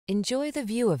Enjoy the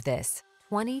view of this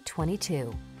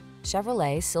 2022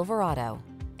 Chevrolet Silverado.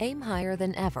 Aim higher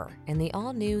than ever in the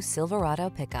all-new Silverado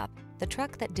pickup, the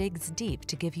truck that digs deep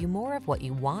to give you more of what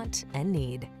you want and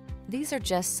need. These are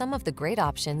just some of the great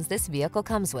options this vehicle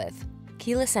comes with: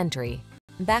 keyless entry,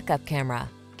 backup camera,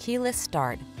 keyless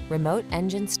start, remote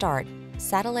engine start,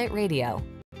 satellite radio,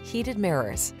 heated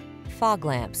mirrors, fog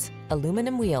lamps,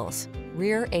 aluminum wheels,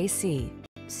 rear AC,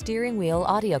 steering wheel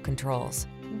audio controls.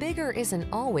 Bigger isn't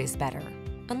always better,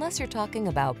 unless you're talking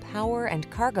about power and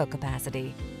cargo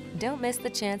capacity. Don't miss the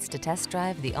chance to test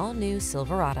drive the all-new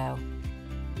Silverado.